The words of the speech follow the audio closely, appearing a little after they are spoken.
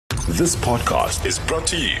This podcast is brought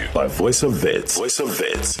to you by Voice of Vets. Voice of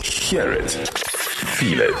Vets. Hear it.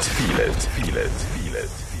 Feel it. Feel it. Feel it. Feel it.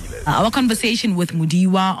 Our conversation with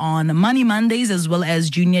Mudiwa on Money Mondays, as well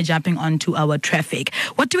as Junior jumping onto our traffic.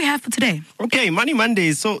 What do we have for today? Okay, Money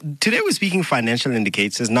Mondays. So today we're speaking financial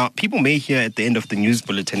indicators. Now, people may hear at the end of the news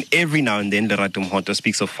bulletin every now and then Lerato Mhoto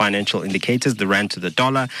speaks of financial indicators, the rand to the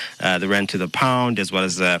dollar, the rand to the pound, as well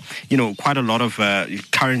as, quite a lot of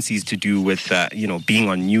currencies to do with, being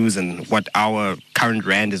on news and what our current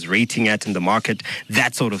rand is rating at in the market,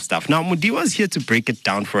 that sort of stuff. Now, Mudiwa is here to break it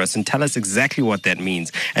down for us and tell us exactly what that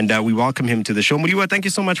means. And we welcome him to the show. Mudiwa, thank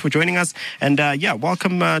you so much for joining us. And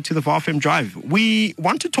welcome to the VOWFM Drive. We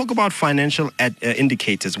want to talk about financial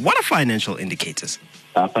indicators. What are financial indicators?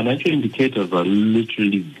 Financial indicators are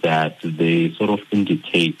literally that they sort of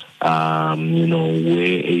indicate, where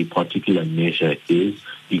a particular measure is.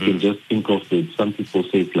 You can just think of it. Some people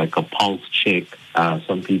say it's like a pulse check.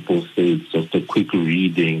 Some people say it's just a quick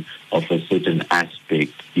reading of a certain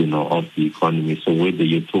aspect, of the economy. So whether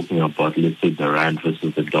you're talking about, let's say, the rand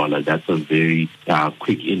versus the dollar, that's a very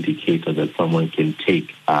quick indicator that someone can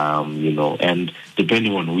take, and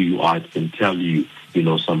depending on who you are, it can tell you,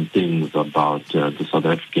 some things about the South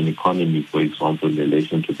African economy, for example, in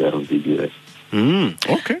relation to that of the U.S.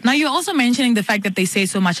 Okay. Now, you're also mentioning the fact that they say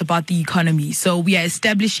so much about the economy. So we are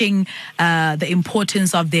establishing the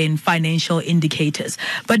importance of then financial indicators.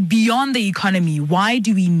 But beyond the economy, why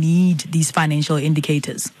do we need these financial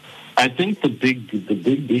indicators? I think the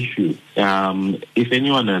big issue, if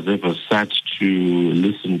anyone has ever sat to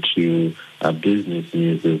listen to business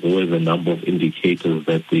news, there's always a number of indicators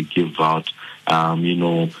that they give out.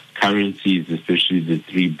 Currencies, especially the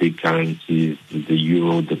three big currencies, the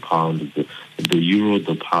euro, the pound, the euro,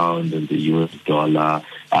 the pound, and the US dollar.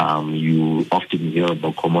 You often hear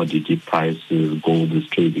about commodity prices, gold is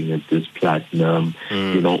trading at this, platinum,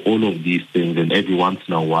 all of these things. And every once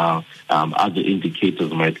in a while, other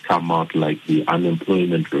indicators might come out, like the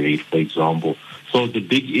unemployment rate, for example. So the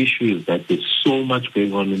big issue is that there's so much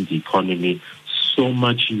going on in the economy, so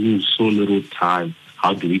much news, so little time.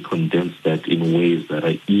 How do we condense that in ways that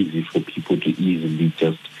are easy for people to easily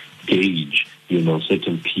just gauge,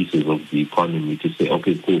 certain pieces of the economy to say,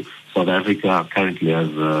 okay, cool, South Africa currently has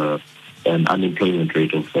an unemployment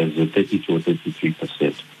rate of 32 or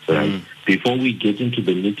 33%. Right? Before we get into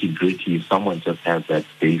the nitty-gritty, someone just has that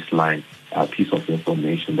baseline piece of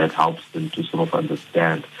information that helps them to sort of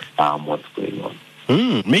understand what's going on.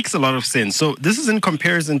 Makes a lot of sense. So this is in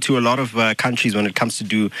comparison to a lot of countries when it comes to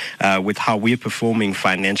do with how we're performing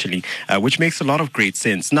financially, which makes a lot of great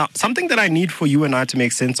sense. Now, something that I need for you and I to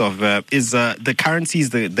make sense of is the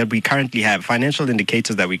currencies that we currently have, financial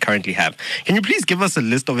indicators that we currently have. Can you please give us a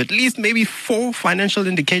list of at least maybe 4 financial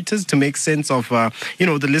indicators to make sense of,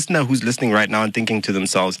 the listener who's listening right now and thinking to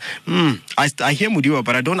themselves, I hear Mudiwa,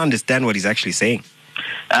 but I don't understand what he's actually saying.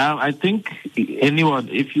 I think anyone,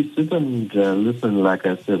 if you sit and listen, like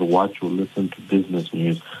I said, watch or listen to business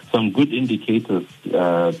news, some good indicators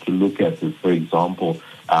to look at is, for example,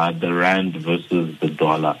 the rand versus the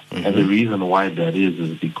dollar. And the reason why that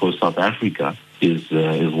is because South Africa is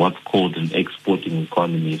what's called an exporting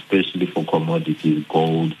economy, especially for commodities,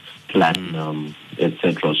 gold, platinum,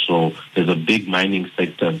 etc. So there's a big mining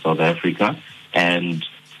sector in South Africa, and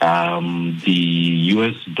the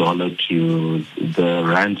US dollar to the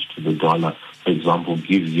rand to the dollar, for example,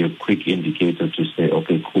 gives you a quick indicator to say,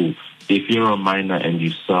 okay, cool, if you're a miner and you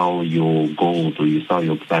sell your gold or you sell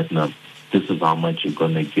your platinum, this is how much you're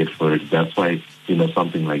going to get for it. That's why,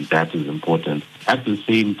 something like that is important. At the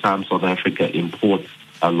same time, South Africa imports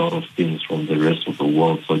a lot of things from the rest of the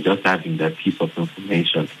world. So just having that piece of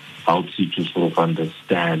information helps you to sort of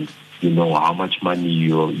understand how much money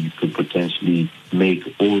you could potentially make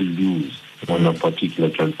or lose on a particular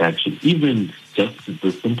transaction. Even just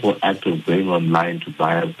the simple act of going online to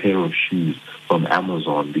buy a pair of shoes from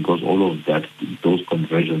Amazon, because all of that, those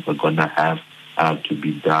conversions are going to have to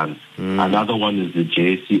be done. Another one is the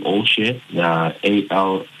JSE All Share,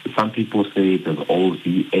 AL. Some people say it as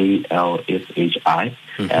ALSHI,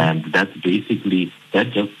 and that's basically, that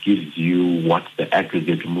just gives you what the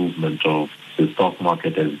aggregate movement of the stock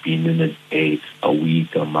market has been in a day, a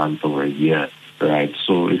week, a month, or a year, right?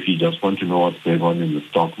 So if you just want to know what's going on in the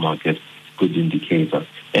stock market, good indicator.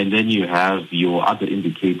 And then you have your other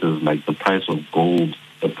indicators like the price of gold,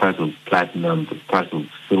 the price of platinum, the price of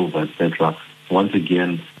silver, etc. Once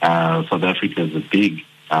again, South Africa is a big,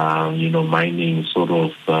 mining sort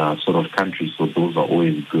of country, so those are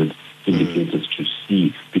always good indicators to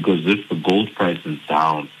see, because if the gold price is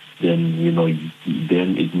down, then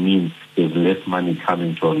then it means there's less money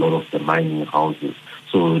coming to a lot of the mining houses.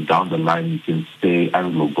 So down the line, you can say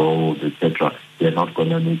Anglo Gold, etc. They're not going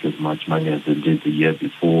to make as much money as they did the year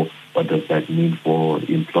before. What does that mean for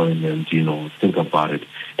employment? Think about it.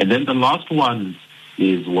 And then the last one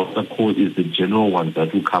is what I call is the general ones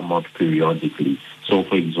that will come out periodically. So,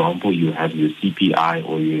 for example, you have your CPI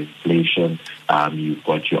or your inflation, you've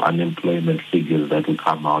got your unemployment figures that will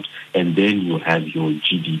come out, and then you have your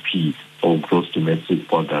GDP or gross domestic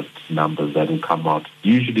product numbers that will come out.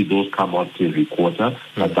 Usually those come out every quarter,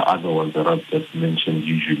 but the other ones that I've just mentioned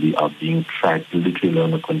usually are being tracked literally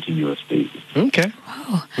on a continuous basis. Okay.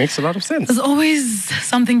 Wow. Makes a lot of sense. There's always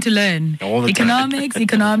something to learn. All the time.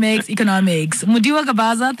 Economics. Mudiwa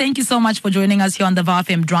Gavaza, thank you so much for joining us here on the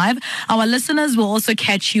VOWFM Drive. Our listeners will also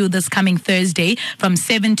catch you this coming Thursday from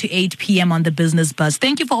 7 to 8 p.m. on the Business Buzz.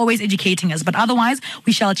 Thank you for always educating us. But otherwise,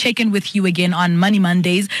 we shall check in with you again on Money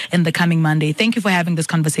Mondays in the coming Monday. Thank you for having this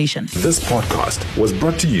conversation. This podcast was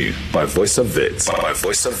brought to you by Voice of Wits.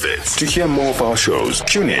 To hear more of our shows,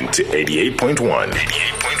 tune in to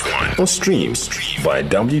 88.1 or stream via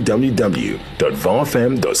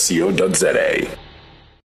www.vowfm.co.za.